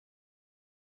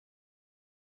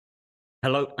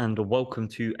Hello and welcome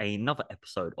to another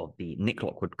episode of the Nick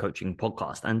Lockwood Coaching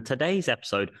Podcast. And today's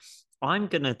episode, I'm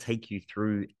going to take you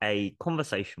through a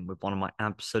conversation with one of my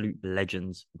absolute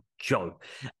legends, Joe.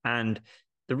 And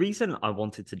the reason I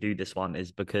wanted to do this one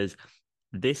is because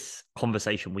this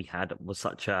conversation we had was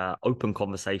such a open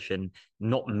conversation,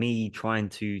 not me trying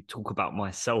to talk about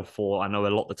myself. Or I know a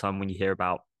lot of the time when you hear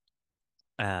about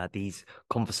these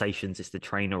conversations, it's the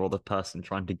trainer or the person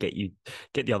trying to get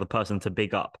the other person to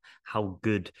big up how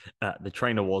good the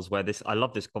trainer was. Where this, I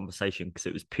love this conversation because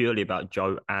it was purely about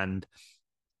Joe, and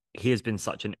he has been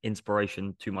such an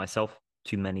inspiration to myself,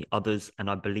 to many others, and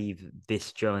I believe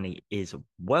this journey is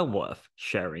well worth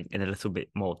sharing in a little bit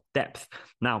more depth.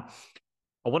 Now,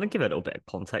 I want to give a little bit of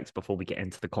context before we get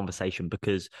into the conversation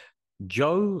because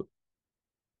Joe,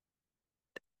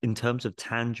 in terms of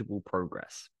tangible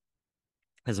progress,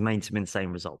 has made some insane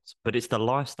results, but it's the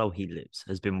lifestyle he lives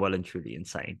has been well and truly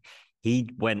insane. He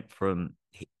went from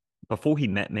before he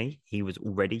met me, he was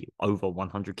already over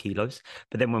 100 kilos.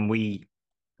 But then when we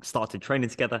started training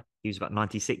together, he was about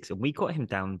 96, and we got him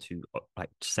down to like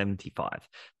 75,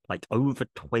 like over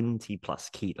 20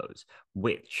 plus kilos,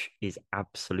 which is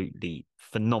absolutely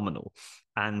phenomenal.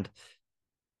 And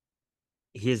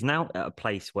he is now at a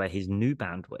place where his new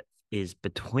bandwidth is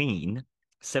between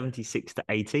 76 to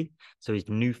 80. So his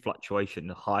new fluctuation,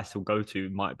 the highest he'll go to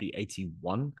might be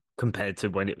 81 compared to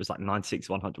when it was like 96,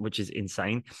 100, which is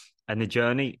insane. And the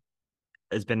journey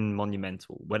has been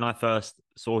monumental. When I first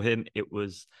saw him, it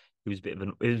was a bit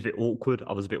it was a bit awkward.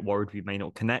 I was a bit worried we may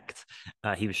not connect.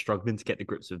 He was struggling to get the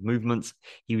grips with movements.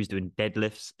 He was doing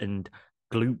deadlifts and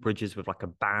glute bridges with like a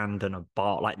band and a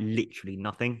bar, like literally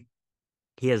nothing.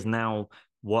 He has now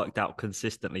worked out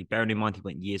consistently, bearing in mind he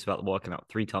went years without working out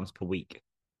 3 times per week,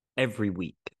 every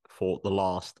week for the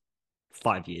last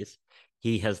 5 years.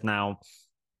 He has now,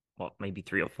 what, maybe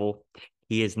three or four.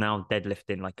 He is now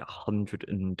deadlifting like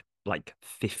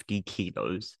 150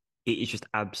 kilos. It is just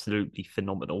absolutely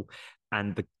phenomenal.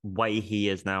 And the way he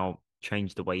has now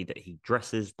changed the way that he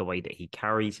dresses, the way that he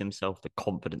carries himself, the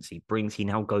confidence he brings. He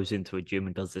now goes into a gym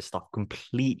and does this stuff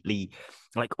completely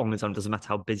like on his own. Doesn't matter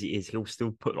how busy it is, he'll still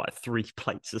put like 3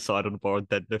 plates aside on the bar and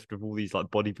deadlift with all these like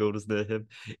bodybuilders near him.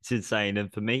 It's insane.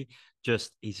 And for me,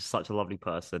 just he's just such a lovely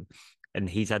person. And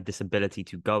he's had this ability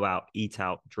to go out, eat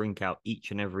out, drink out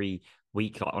each and every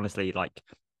week. Like honestly, like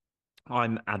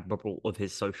I'm admirable of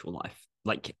his social life.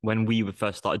 Like when we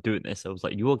first started doing this, I was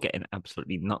like, you're getting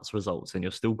absolutely nuts results, and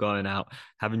you're still going out,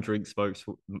 having drink smokes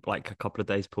for like a couple of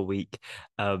days per week.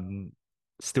 Um,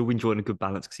 Still enjoying a good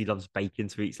balance because he loves bacon,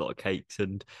 so he eats a lot of cakes,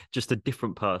 and just a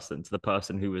different person to the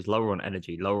person who was lower on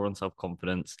energy, lower on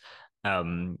self-confidence,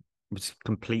 was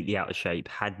completely out of shape,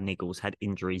 had niggles, had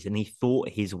injuries, and he thought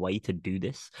his way to do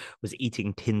this was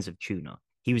eating tins of tuna.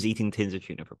 He was eating tins of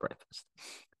tuna for breakfast.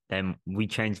 Then we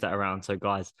changed that around. So,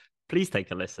 guys, please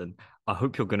take a listen. I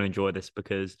hope you're going to enjoy this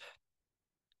because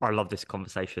I love this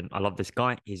conversation. I love this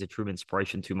guy. He's a true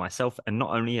inspiration to myself. And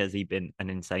not only has he been an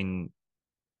insane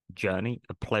journey,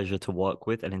 a pleasure to work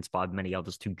with, and inspired many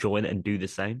others to join and do the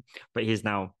same, but he's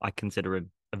now, I consider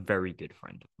him a very good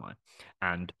friend of mine.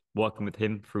 And working with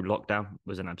him through lockdown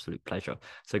was an absolute pleasure.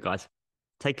 So, guys,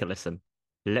 take a listen.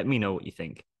 Let me know what you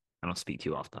think, and I'll speak to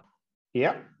you after.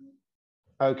 Yeah.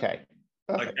 Okay.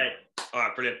 Okay. Perfect. All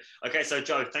right, brilliant. Okay, so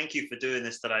Joe, thank you for doing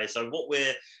this today. So what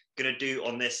we're going to do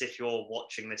on this, if you're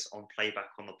watching this on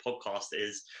playback on the podcast,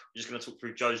 is we're just going to talk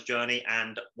through Joe's journey.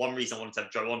 And one reason I wanted to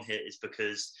have Joe on here is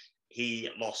because he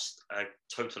lost a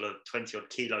total of 20 odd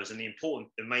kilos. And the important,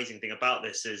 amazing thing about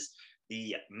this is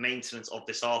the maintenance of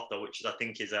this after, which is, I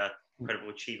think is a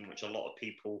incredible achievement, which a lot of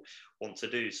people want to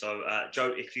do. So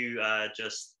Joe, if you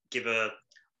just give a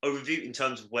overview in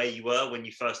terms of where you were when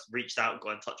you first reached out,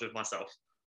 got in touch with myself.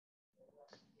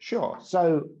 Sure.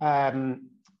 So when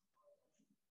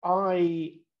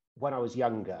I was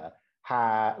younger,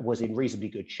 was in reasonably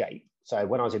good shape. So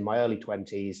when I was in my early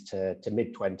 20s to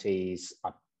mid 20s,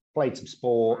 I played some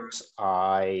sports.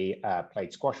 I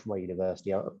played squash for my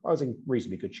university. I was in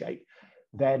reasonably good shape.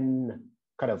 Then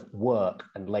kind of work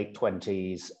and late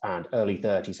 20s and early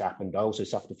 30s happened. I also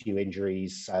suffered a few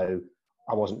injuries. So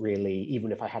I wasn't really,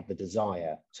 even if I had the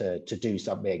desire to do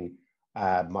something,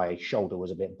 my shoulder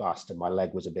was a bit bust and my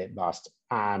leg was a bit bust.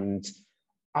 And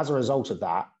as a result of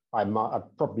that, I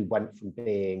probably went from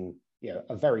being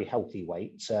a very healthy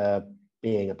weight to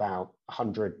being about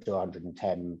 100 to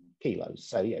 110 kilos.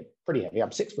 So pretty heavy. I'm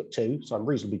 6'2", so I'm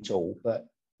reasonably tall, but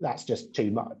that's just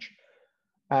too much.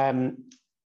 The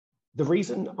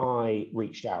reason I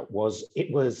reached out was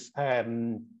it was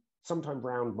sometime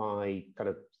around my kind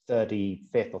of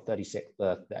 35th or 36th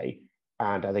birthday.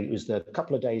 And I think it was the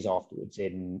couple of days afterwards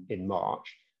in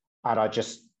March. And I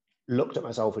just looked at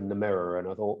myself in the mirror and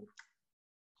I thought,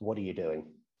 what are you doing?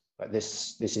 Like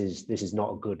this is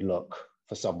not a good look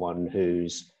for someone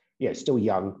who's still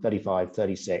young, 35,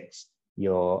 36.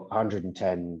 You're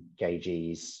 110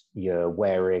 kgs. You're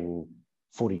wearing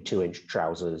 42-inch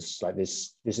trousers. Like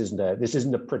this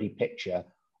isn't a pretty picture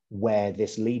where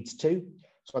this leads to.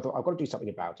 So I thought I've got to do something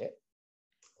about it.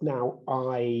 Now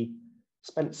I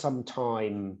spent some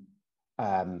time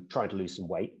trying to lose some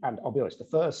weight, and I'll be honest,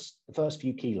 the first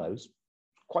few kilos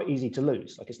quite easy to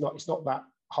lose. Like it's not that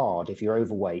hard if you're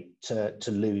overweight to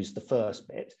lose the first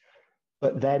bit.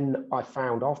 But then I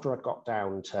found after I got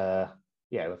down to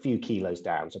a few kilos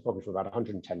down, so probably from about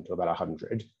 110 to about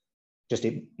 100, just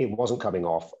it wasn't coming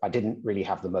off. I didn't really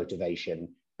have the motivation,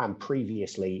 and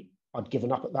previously I'd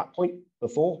given up at that point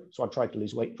before. So I tried to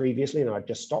lose weight previously, and I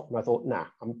just stopped. And I thought, nah,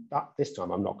 this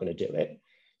time I'm not going to do it.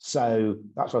 So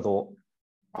that's what I thought.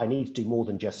 I need to do more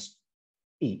than just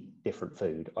eat different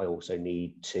food. I also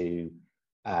need to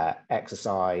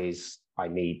exercise. I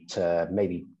need to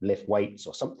maybe lift weights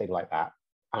or something like that.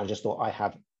 And I just thought, I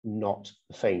have not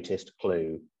the faintest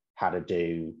clue how to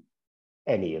do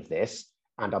any of this.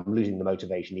 And I'm losing the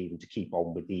motivation even to keep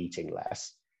on with the eating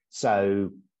less.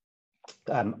 So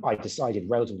I decided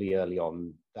relatively early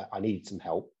on that I needed some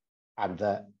help, and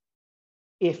that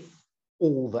if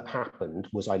all that happened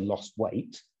was I lost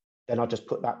weight, then I'd just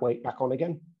put that weight back on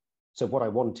again. So what I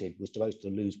wanted was to both to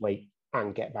lose weight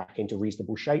and get back into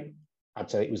reasonable shape. And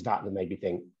so it was that made me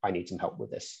think I need some help with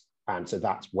this. And so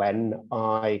that's when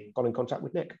I got in contact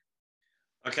with Nick.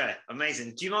 Okay,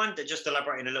 amazing. Do you mind just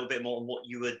elaborating a little bit more on what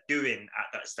you were doing at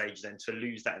that stage then to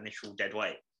lose that initial dead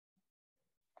weight?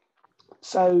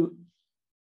 So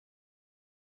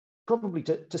probably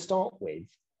to start with,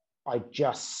 I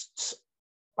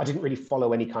didn't really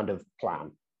follow any kind of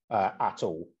plan at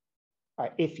all.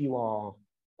 If you are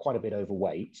quite a bit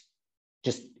overweight,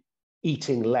 just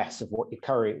eating less of what you're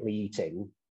currently eating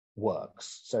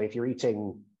works. So if you're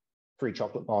eating 3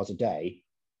 chocolate bars a day,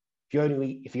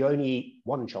 if you only eat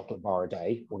 1 chocolate bar a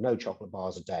day or no chocolate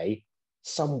bars a day,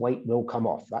 some weight will come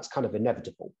off. That's kind of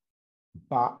inevitable.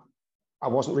 But I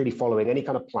wasn't really following any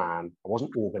kind of plan. I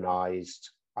wasn't organized.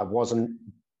 I wasn't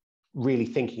really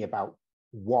thinking about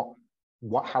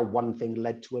how one thing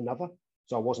led to another.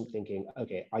 So I wasn't thinking,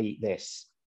 okay, I eat this,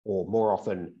 or more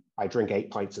often I drink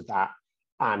 8 pints of that,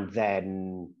 and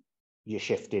then you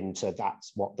shift into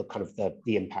that's what the kind of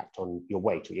the impact on your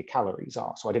weight or your calories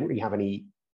are. So I didn't really have any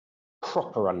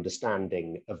proper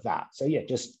understanding of that. So yeah,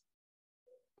 just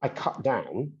I cut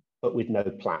down, but with no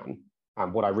plan.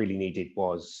 And what I really needed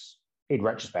was, in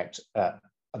retrospect, a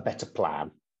better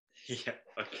plan. Yeah,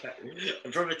 okay.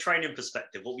 And from a training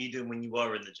perspective, what were you doing when you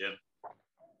were in the gym?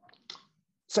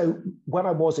 So when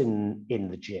I was in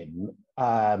the gym,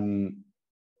 I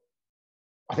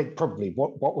think probably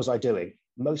what was I doing?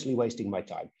 Mostly wasting my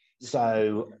time.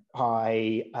 So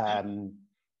I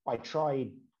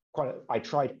tried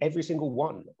every single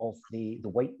one of the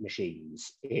weight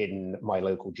machines in my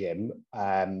local gym.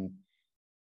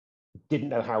 Didn't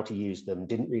know how to use them.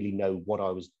 Didn't really know what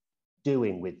I was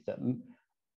doing with them,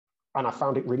 and I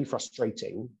found it really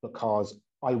frustrating because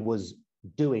I was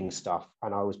doing stuff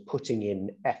and I was putting in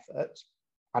effort.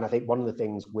 And I think one of the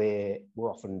things we're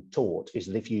often taught is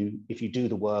that if you do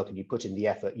the work and you put in the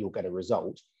effort, you'll get a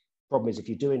result. Problem is, if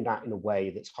you're doing that in a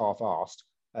way that's half-assed,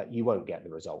 you won't get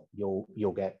the result.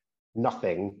 You'll get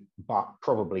nothing but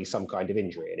probably some kind of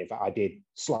injury. And in fact, I did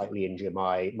slightly injure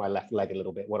my left leg a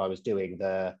little bit when I was doing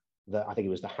the I think it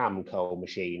was the ham curl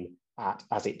machine at,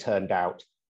 as it turned out,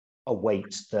 a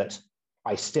weight that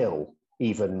I still,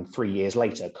 even 3 years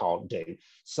later, can't do.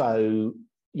 So,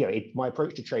 my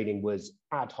approach to training was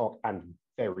ad hoc and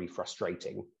very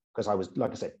frustrating because I was,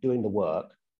 like I said, doing the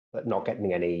work, but not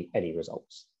getting any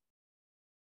results.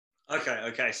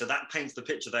 Okay. So that paints the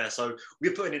picture there. So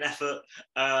we're putting in effort,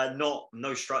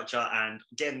 no structure, and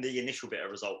getting the initial bit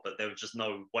of result, but there was just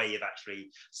no way of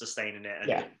actually sustaining it. And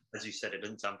yeah. As you said, it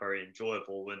didn't sound very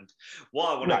enjoyable. And what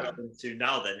I want to go into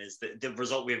now then is the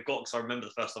result we've got. Because I remember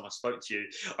the first time I spoke to you,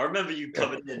 I remember you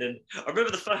coming in, and I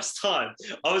remember the first time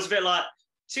I was a bit like,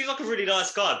 seems like a really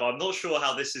nice guy, but I'm not sure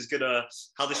how this is gonna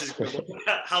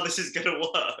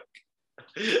work.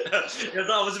 Because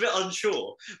I was a bit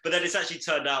unsure, but then it's actually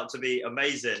turned out to be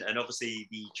amazing, and obviously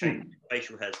the change in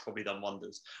facial hair has probably done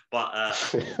wonders. But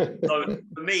so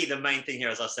for me, the main thing here,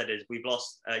 as I said, is we've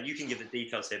lost. You can give the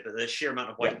details here, but the sheer amount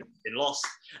of weight that's been lost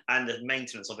and the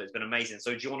maintenance of it has been amazing.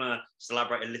 So do you want to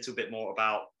elaborate a little bit more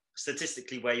about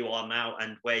statistically where you are now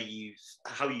and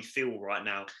how you feel right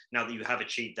now that you have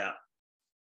achieved that?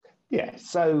 Yeah,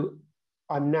 so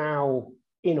I'm now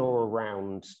in or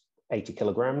around 80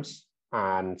 kilograms.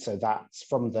 And so that's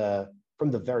from the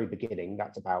very beginning,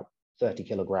 that's about 30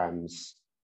 kilograms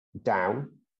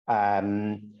down.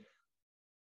 I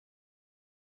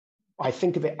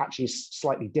think of it actually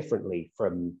slightly differently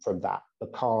from that,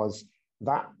 because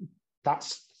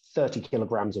that's 30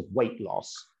 kilograms of weight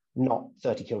loss, not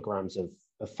 30 kilograms of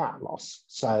fat loss.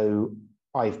 So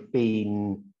I've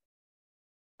been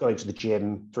going to the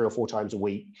gym 3 or 4 times a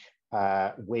week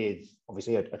with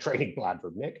obviously a training plan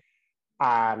from Nick.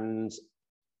 And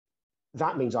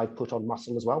that means I've put on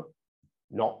muscle as well.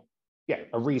 Not,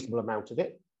 a reasonable amount of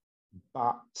it,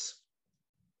 but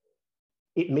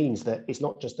it means that it's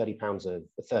not just 30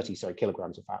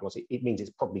 kilograms of fat loss. It means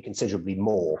it's probably considerably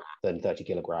more than 30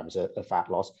 kilograms of fat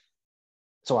loss.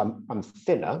 So I'm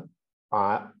thinner,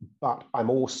 but I'm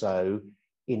also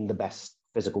in the best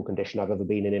physical condition I've ever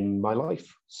been in my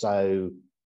life. So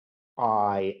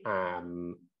I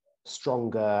am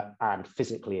stronger and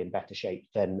physically in better shape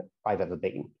than I've ever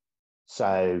been.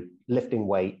 So lifting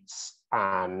weights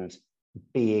and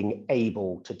being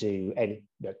able to do any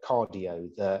cardio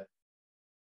that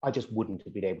I just wouldn't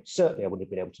have been able to, certainly I wouldn't have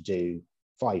been able to do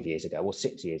 5 years ago or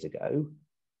 6 years ago.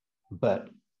 But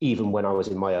even when I was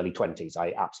in my early 20s,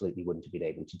 I absolutely wouldn't have been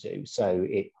able to do. So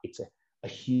it's a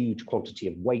huge quantity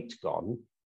of weight gone,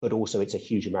 but also it's a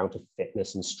huge amount of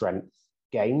fitness and strength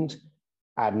gained.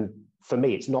 And for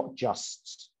me, it's not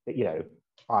just that,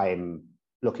 I'm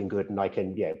looking good and I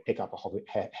can, pick up a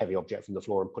heavy object from the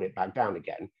floor and put it back down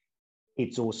again.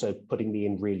 It's also putting me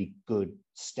in really good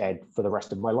stead for the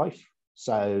rest of my life.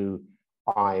 So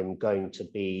I'm going to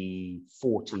be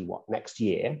 40 next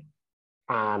year,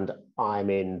 and I'm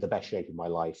in the best shape of my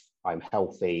life. I'm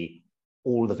healthy.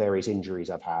 All the various injuries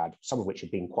I've had, some of which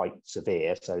have been quite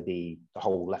severe. So the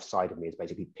whole left side of me is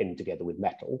basically pinned together with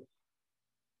metal.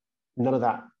 None of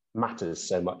that matters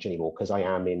so much anymore because I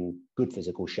am in good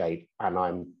physical shape and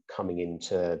I'm coming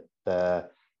into the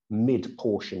mid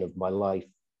portion of my life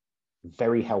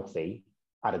very healthy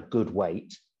at a good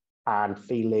weight and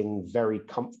feeling very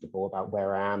comfortable about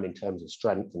where I am in terms of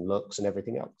strength and looks and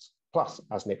everything else. Plus,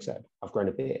 as Nick said, I've grown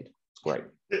a beard. It's great.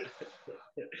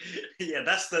 Yeah,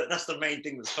 that's the main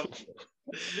thing that's comfortable.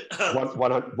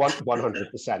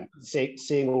 100%.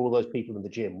 Seeing all of those people in the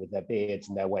gym with their beards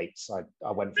and their weights, I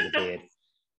went for the beard.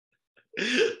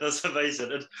 That's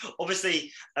amazing. And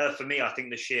obviously, for me, I think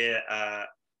the sheer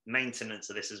maintenance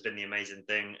of this has been the amazing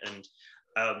thing. And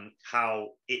how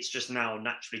it's just now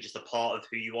naturally just a part of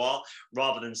who you are,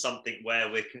 rather than something where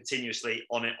we're continuously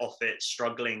on it, off it,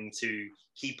 struggling to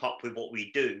keep up with what we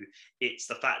do. It's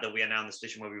the fact that we are now in the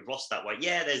position where we've lost that weight.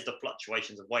 Yeah, there's the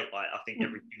fluctuations of weight, like I think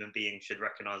every human being should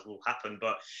recognize will happen,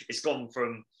 but it's gone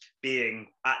from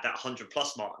being at that 100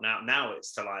 plus mark now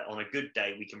it's to like on a good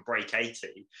day we can break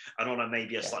 80, and on a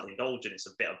maybe a slightly indulgent it's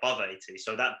a bit above 80.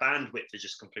 So that bandwidth has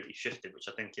just completely shifted, which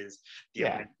I think is the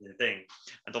amazing thing.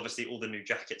 And obviously all the new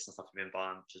jackets and stuff you've been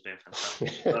buying, which has been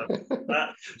fantastic.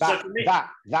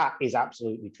 That is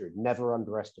absolutely true. Never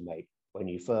underestimate when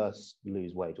you first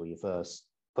lose weight or you first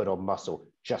put on muscle,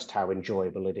 just how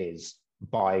enjoyable it is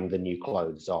buying the new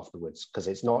clothes afterwards, because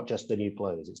it's not just the new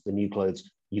clothes, it's the new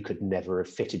clothes you could never have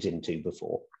fitted into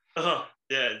before. Oh,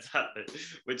 yeah, exactly.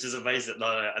 Which is amazing.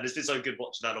 No, and it's been so good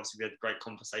watching that. Obviously, we had great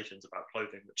conversations about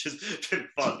clothing, which has been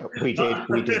fun. We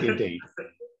did indeed.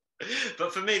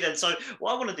 But for me then, so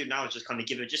what I want to do now is just kind of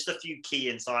give it just a few key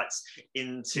insights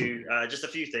into just a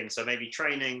few things. So maybe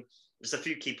training, just a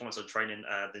few key points on training,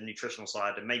 the nutritional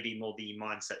side, and maybe more the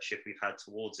mindset shift we've had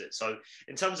towards it. So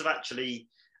in terms of actually,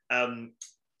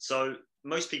 so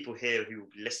most people here who will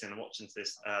be listening and watching to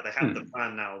this, they have the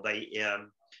plan now. They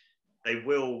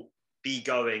will be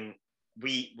going.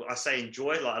 I say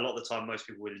enjoy, like a lot of the time, most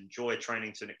people will enjoy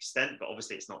training to an extent, but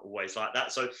obviously it's not always like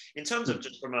that. So in terms of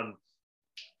just from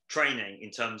training, in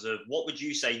terms of what would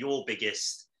you say your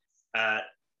biggest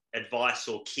advice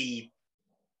or key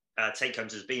take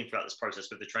homes has been throughout this process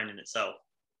with the training itself?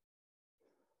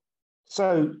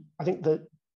 So I think that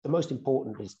the most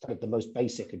important is kind of the most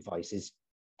basic advice is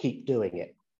keep doing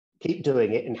it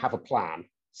and have a plan.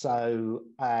 So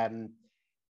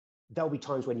there'll be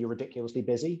times when you're ridiculously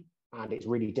busy and it's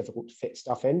really difficult to fit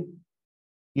stuff in.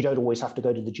 You don't always have to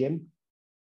go to the gym.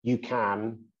 You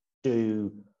can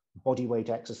do body weight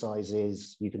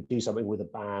exercises. You can do something with a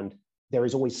band. There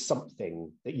is always something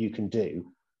that you can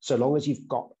do. So long as you've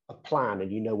got a plan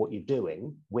and you know what you're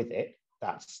doing with it,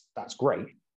 that's great.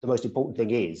 The most important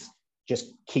thing is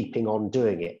just keeping on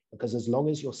doing it, because as long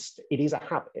as it is a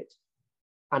habit,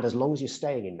 and as long as you're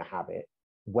staying in the habit,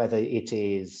 whether it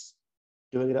is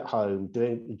doing it at home,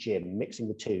 doing it at the gym, mixing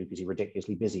the two because you're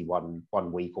ridiculously busy one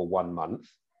week or 1 month,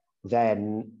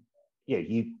 then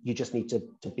you just need to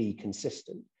be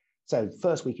consistent. So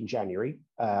first week in January,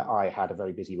 I had a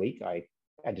very busy week. I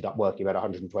ended up working about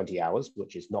 120 hours,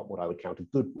 which is not what I would count a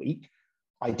good week.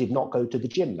 I did not go to the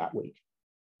gym that week.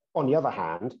 On the other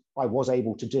hand, I was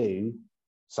able to do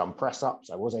some press ups.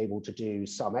 I was able to do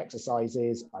some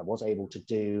exercises. I was able to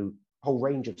do a whole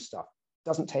range of stuff. It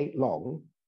doesn't take long,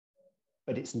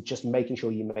 but it's just making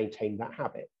sure you maintain that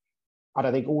habit. And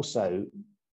I think also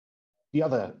the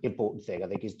other important thing, I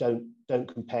think, is don't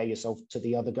compare yourself to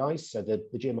the other guys. So the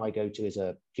gym I go to is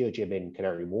a pure gym in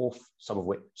Canary Wharf. Some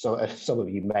of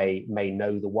you may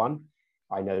know the one.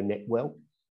 I know Nick will.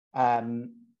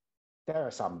 There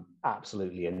are some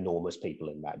absolutely enormous people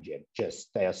in that gym.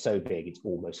 Just they are so big, it's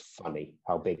almost funny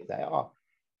how big they are.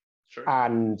 Sure.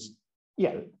 And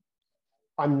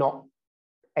I'm not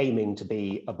aiming to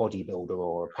be a bodybuilder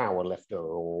or a power lifter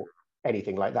or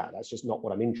anything like that. That's just not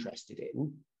what I'm interested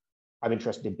in. I'm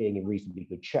interested in being in reasonably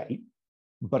good shape.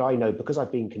 But I know because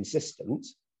I've been consistent,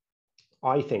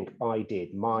 I think I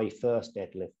did my first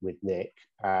deadlift with Nick,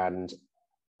 and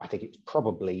I think it's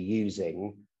probably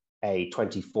using a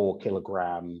 24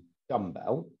 kilogram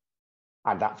dumbbell,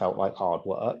 and that felt like hard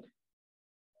work.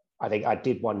 I think I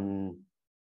did one,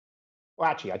 well,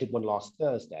 actually, I did one last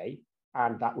Thursday,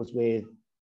 and that was with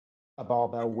a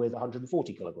barbell with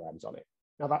 140 kilograms on it.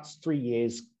 Now, that's 3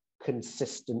 years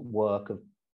consistent work of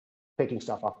picking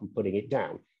stuff up and putting it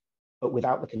down. But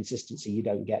without the consistency, you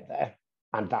don't get there.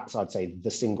 And that's, I'd say, the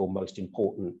single most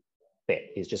important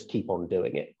bit is just keep on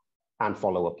doing it and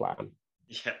follow a plan.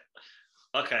 Yeah.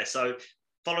 Okay. So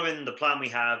following the plan we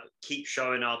have, keep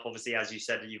showing up. Obviously, as you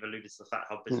said, you've alluded to the fact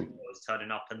how busy I was turning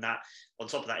up, and that on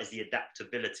top of that is the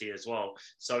adaptability as well.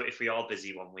 So if we are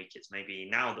busy one week, it's maybe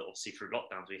now that obviously through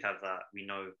lockdowns we have that, we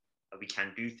know that we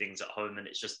can do things at home, and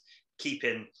it's just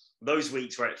keeping those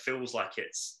weeks where it feels like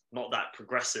it's not that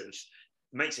progressive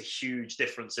makes a huge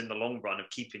difference in the long run of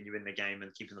keeping you in the game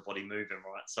and keeping the body moving,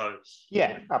 right? So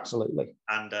yeah, absolutely.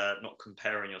 And not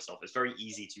comparing yourself. It's very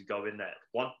easy to go in there,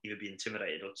 one, either be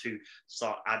intimidated, or two,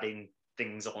 start adding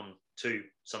things on to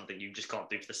something you just can't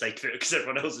do for the sake of it because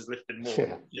everyone else is lifting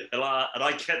more. Yeah. And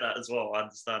I get that as well. I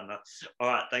understand that. All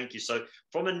right, thank you. So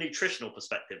from a nutritional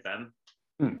perspective then,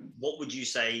 what would you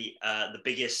say the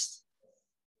biggest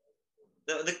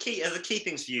the key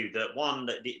things for you,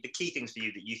 the key things for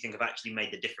you that you think have actually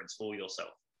made the difference for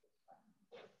yourself?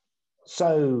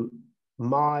 So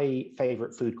my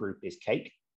favorite food group is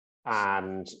cake,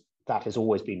 and that has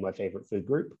always been my favorite food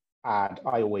group, and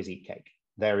I always eat cake.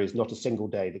 There is not a single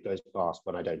day that goes past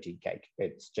when I don't eat cake.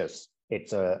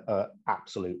 It's a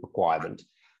absolute requirement.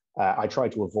 I try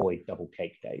to avoid double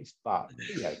cake days, but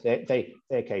they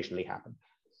occasionally happen.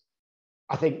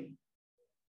 I think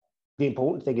the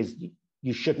important thing is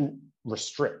you shouldn't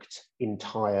restrict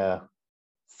entire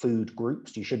food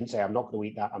groups. You shouldn't say, I'm not going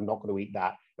to eat that, I'm not going to eat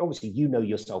that. Obviously, you know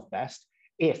yourself best.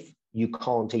 If you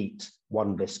can't eat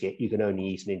one biscuit, you can only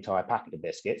eat an entire packet of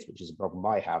biscuits, which is a problem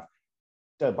I have.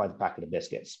 Don't buy the packet of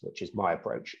biscuits, which is my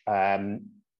approach.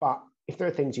 But if there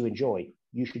are things you enjoy,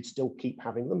 you should still keep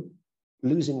having them.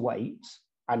 Losing weight,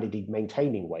 and indeed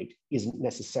maintaining weight, isn't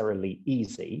necessarily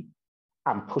easy.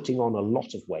 And putting on a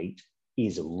lot of weight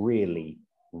is really,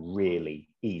 really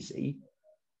easy.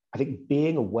 I think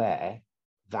being aware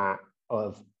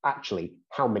of actually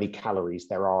how many calories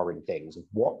there are in things, of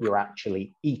what you're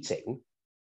actually eating,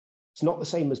 it's not the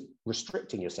same as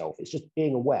restricting yourself. It's just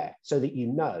being aware so that you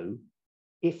know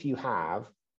if you have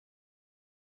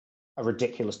a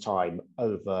ridiculous time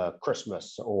over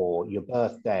Christmas or your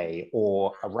birthday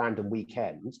or a random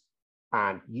weekend,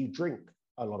 and you drink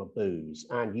a lot of booze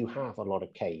and you have a lot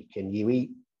of cake and you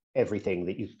eat everything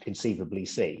that you conceivably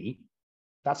see,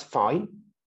 that's fine.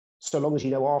 So long as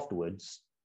you know afterwards,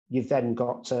 you've then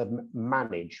got to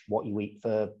manage what you eat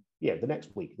for the next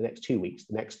week, the next 2 weeks,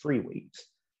 the next 3 weeks.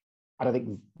 And I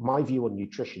think my view on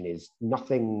nutrition is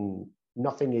nothing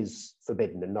is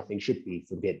forbidden and nothing should be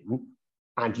forbidden.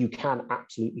 And you can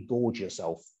absolutely gorge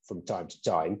yourself from time to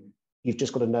time. You've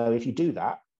just got to know if you do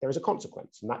that, there is a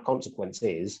consequence. And that consequence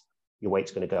is your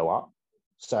weight's going to go up.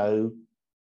 So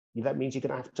that means you're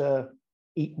going to have to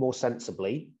eat more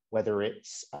sensibly, whether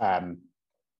it's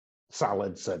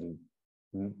salads and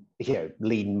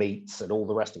lean meats and all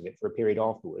the rest of it for a period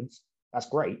afterwards. That's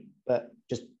great, but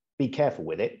just be careful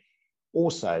with it.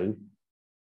 Also,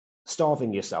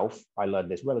 starving yourself, I learned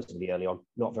this relatively early on,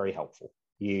 not very helpful.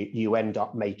 You end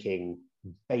up making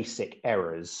basic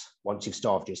errors once you've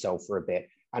starved yourself for a bit,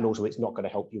 and also it's not going to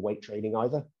help your weight training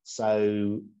either.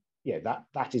 So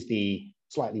that is the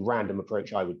slightly random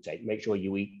approach I would take. Make sure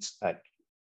you eat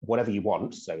whatever you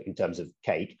want, so in terms of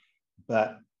cake,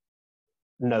 but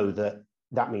know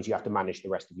that means you have to manage the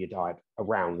rest of your diet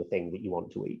around the thing that you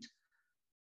want to eat.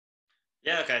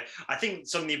 Yeah, okay. I think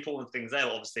some of the important things there,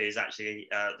 obviously, is actually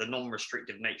the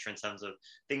non-restrictive nature in terms of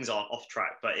things aren't off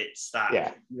track, but it's that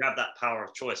Yeah, you have that power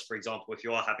of choice. For example, if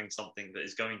you are having something that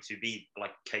is going to be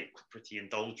like cake, pretty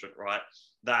indulgent, right?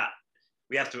 That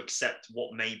we have to accept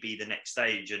what may be the next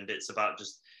stage, and it's about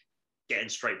just getting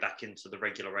straight back into the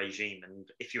regular regime. And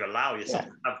if you allow yourself yeah,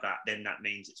 to have that, then that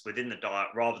means it's within the diet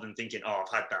rather than thinking, oh,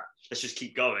 I've had that. Let's just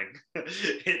keep going.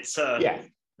 it's yeah,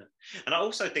 and I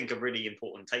also think a really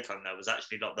important take home there was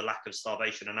actually like the lack of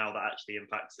starvation and how that actually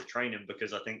impacts the training,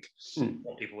 because I think mm,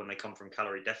 people, when they come from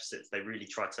calorie deficits, they really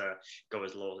try to go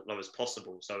as low as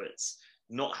possible. So it's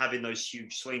not having those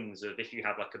huge swings of, if you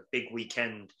have like a big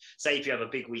weekend, say if you have a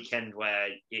big weekend where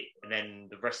and then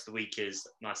the rest of the week is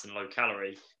nice and low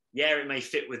calorie, yeah, it may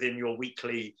fit within your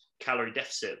weekly calorie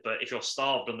deficit, but if you're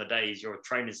starved on the days, your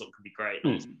training's not going to be great,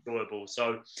 not mm. enjoyable.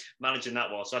 So managing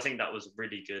that well. So I think that was a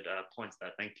really good point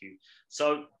there. Thank you.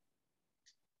 So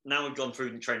now we've gone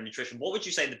through training nutrition. What would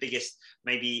you say the biggest,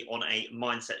 maybe on a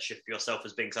mindset shift for yourself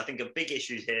has been? Because I think a big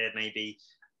issue here maybe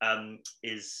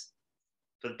is,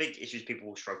 for the big issues people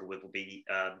will struggle with, will be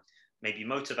maybe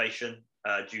motivation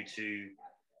due to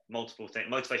multiple things,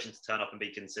 motivation to turn up and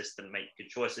be consistent, make good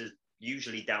choices,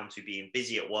 usually down to being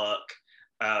busy at work,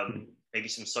 maybe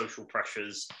some social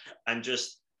pressures, and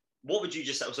just what would you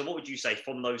just say? So what would you say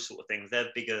from those sort of things? They're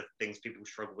bigger things people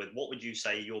struggle with. What would you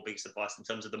say your biggest advice in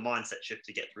terms of the mindset shift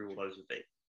to get through all those would be?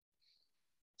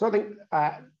 So I think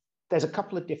there's a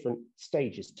couple of different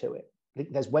stages to it. I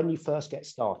think there's when you first get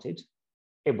started,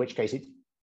 in which case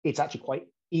it's actually quite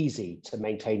easy to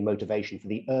maintain motivation for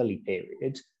the early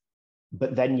period.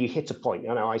 But then you hit a point,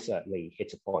 and I certainly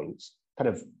hit a point, kind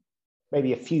of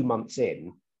maybe a few months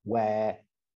in, where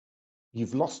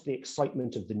you've lost the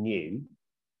excitement of the new,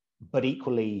 but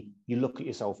equally you look at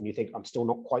yourself and you think, I'm still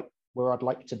not quite where I'd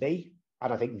like to be.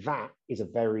 And I think that is a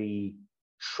very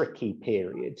tricky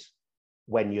period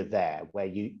when you're there, where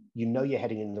you know you're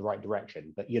heading in the right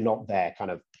direction, but you're not there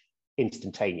kind of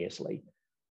instantaneously.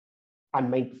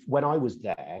 And when I was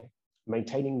there,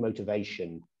 maintaining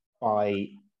motivation by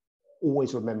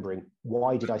always remembering,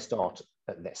 why did I start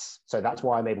at this? So that's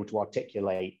why I'm able to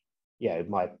articulate,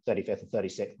 my 35th or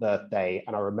 36th birthday,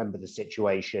 and I remember the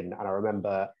situation, and I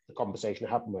remember the conversation I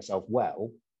had with myself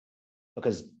well,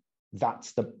 because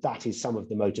that is some of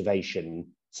the motivation,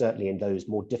 certainly in those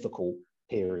more difficult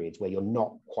periods where you're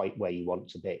not quite where you want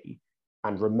to be,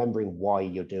 and remembering why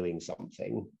you're doing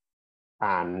something,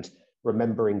 and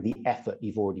remembering the effort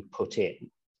you've already put in.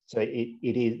 So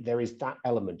there is that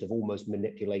element of almost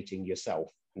manipulating yourself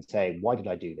and saying, why did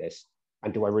I do this?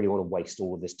 And do I really want to waste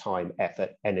all of this time,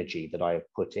 effort, energy that I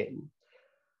have put in?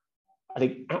 I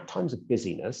think at times of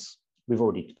busyness, we've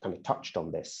already kind of touched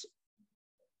on this.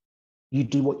 You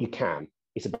do what you can.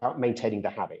 It's about maintaining the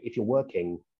habit. If you're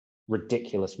working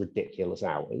ridiculous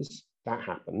hours, that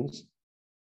happens.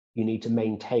 You need to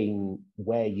maintain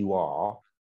where you are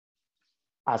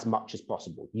as much as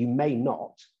possible. You may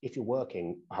not, if you're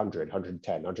working 100,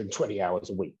 110, 120 hours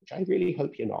a week, which I really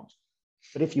hope you're not.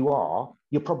 But if you are,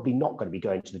 you're probably not going to be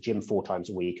going to the gym 4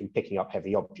 times a week and picking up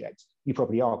heavy objects. You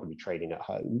probably are going to be training at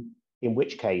home, in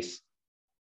which case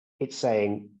it's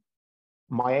saying,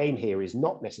 my aim here is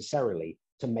not necessarily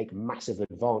to make massive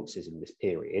advances in this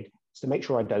period. It's to make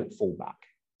sure I don't fall back.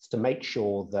 It's to make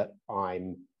sure that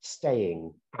I'm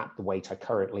staying at the weight I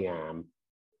currently am,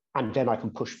 and then I can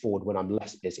push forward when I'm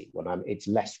less busy, when it's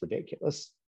less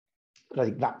ridiculous. And I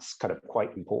think that's kind of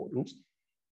quite important.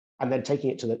 And then taking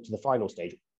it to the final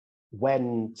stage,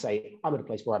 when, say, I'm at a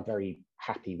place where I'm very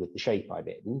happy with the shape I'm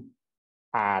in,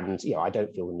 and I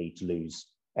don't feel the need to lose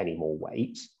any more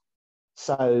weight.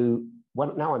 So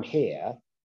now I'm here,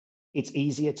 it's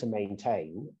easier to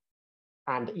maintain.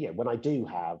 And when I do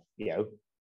have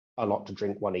a lot to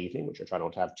drink one evening, which I try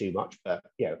not to have too much, but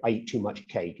I eat too much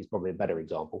cake is probably a better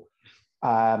example.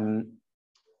 Then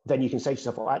you can say to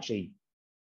yourself, well, actually,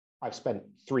 I've spent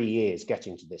 3 years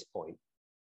getting to this point.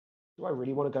 Do I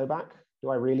really want to go back? Do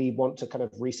I really want to kind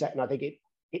of reset? And I think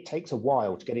it takes a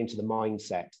while to get into the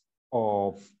mindset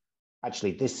of,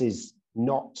 actually, this is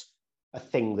not a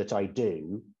thing that I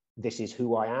do. This is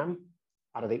who I am.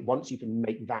 And I think once you can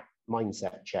make that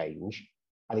mindset change,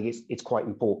 I think it's quite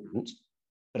important,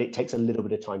 but it takes a little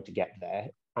bit of time to get there,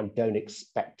 and don't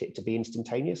expect it to be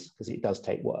instantaneous, because it does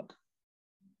take work.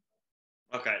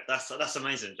 Okay, that's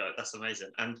amazing, Joe. That's amazing.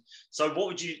 And so, what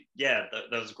would you? Yeah,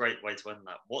 that was a great way to end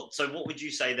that. What would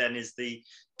you say then is the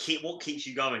key? What keeps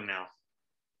you going now?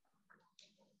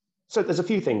 So there's a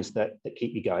few things that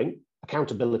keep you going.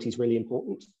 Accountability is really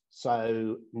important.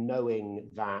 So knowing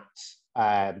that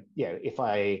if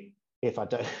I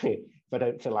don't if I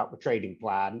don't fill out the training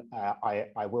plan,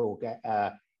 I will get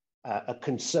a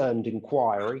concerned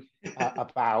inquiry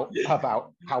about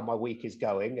how my week is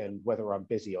going and whether I'm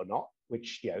busy or not,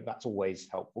 which, that's always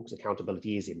helpful because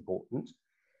accountability is important.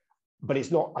 But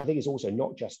it's not, I think it's also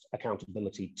not just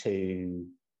accountability to,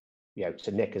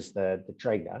 to Nick as the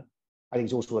trainer. I think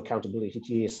it's also accountability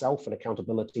to yourself and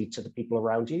accountability to the people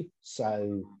around you.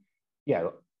 So,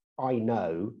 I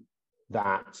know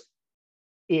that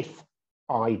if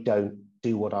I don't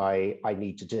do what I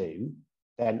need to do,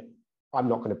 then I'm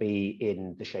not going to be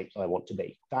in the shape that I want to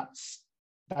be. That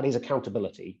is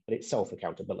accountability, but it's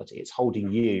self-accountability. It's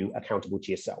holding you accountable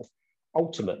to yourself.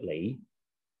 Ultimately,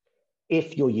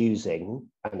 if you're using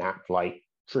an app like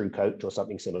True Coach or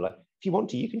something similar, if you want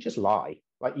to, you can just lie.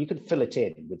 Like, you can fill it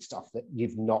in with stuff that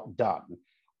you've not done.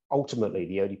 Ultimately,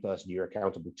 the only person you're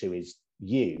accountable to is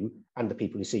you and the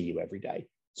people who see you every day.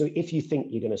 So if you think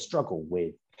you're going to struggle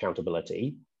with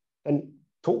accountability, then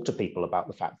talk to people about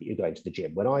the fact that you're going to the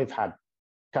gym. When I've had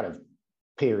kind of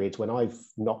periods when I've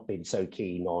not been so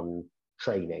keen on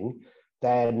training,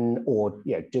 then, or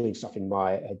doing stuff in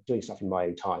my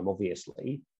own time,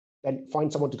 obviously, then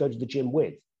find someone to go to the gym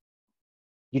with.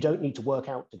 You don't need to work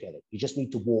out together. You just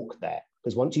need to walk there,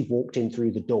 because once you've walked in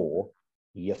through the door,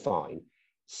 you're fine.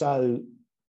 So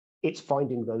it's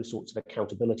finding those sorts of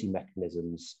accountability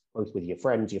mechanisms, both with your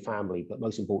friends, your family, but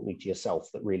most importantly to yourself,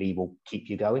 that really will keep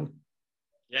you going.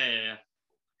 Yeah.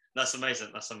 That's amazing.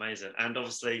 That's amazing. And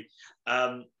obviously,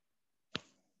 that's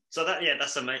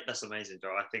amazing,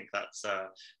 Joe. I think that's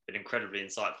been incredibly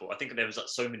insightful. I think there was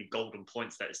so many golden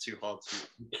points that it's too hard to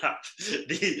cap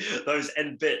those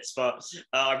end bits. But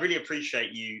I really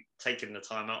appreciate you taking the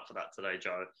time out for that today,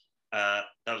 Joe. That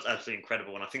was absolutely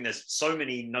incredible. And I think there's so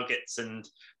many nuggets, and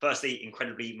firstly,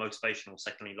 incredibly motivational.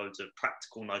 Secondly, loads of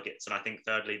practical nuggets. And I think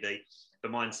thirdly, the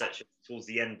mindset towards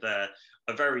the end there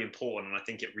are very important. And I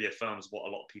think it reaffirms what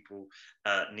a lot of people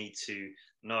need to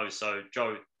know. So,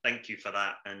 Joe, thank you for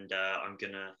that. And I'm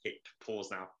going to hit pause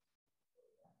now.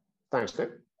 Thanks, Nick.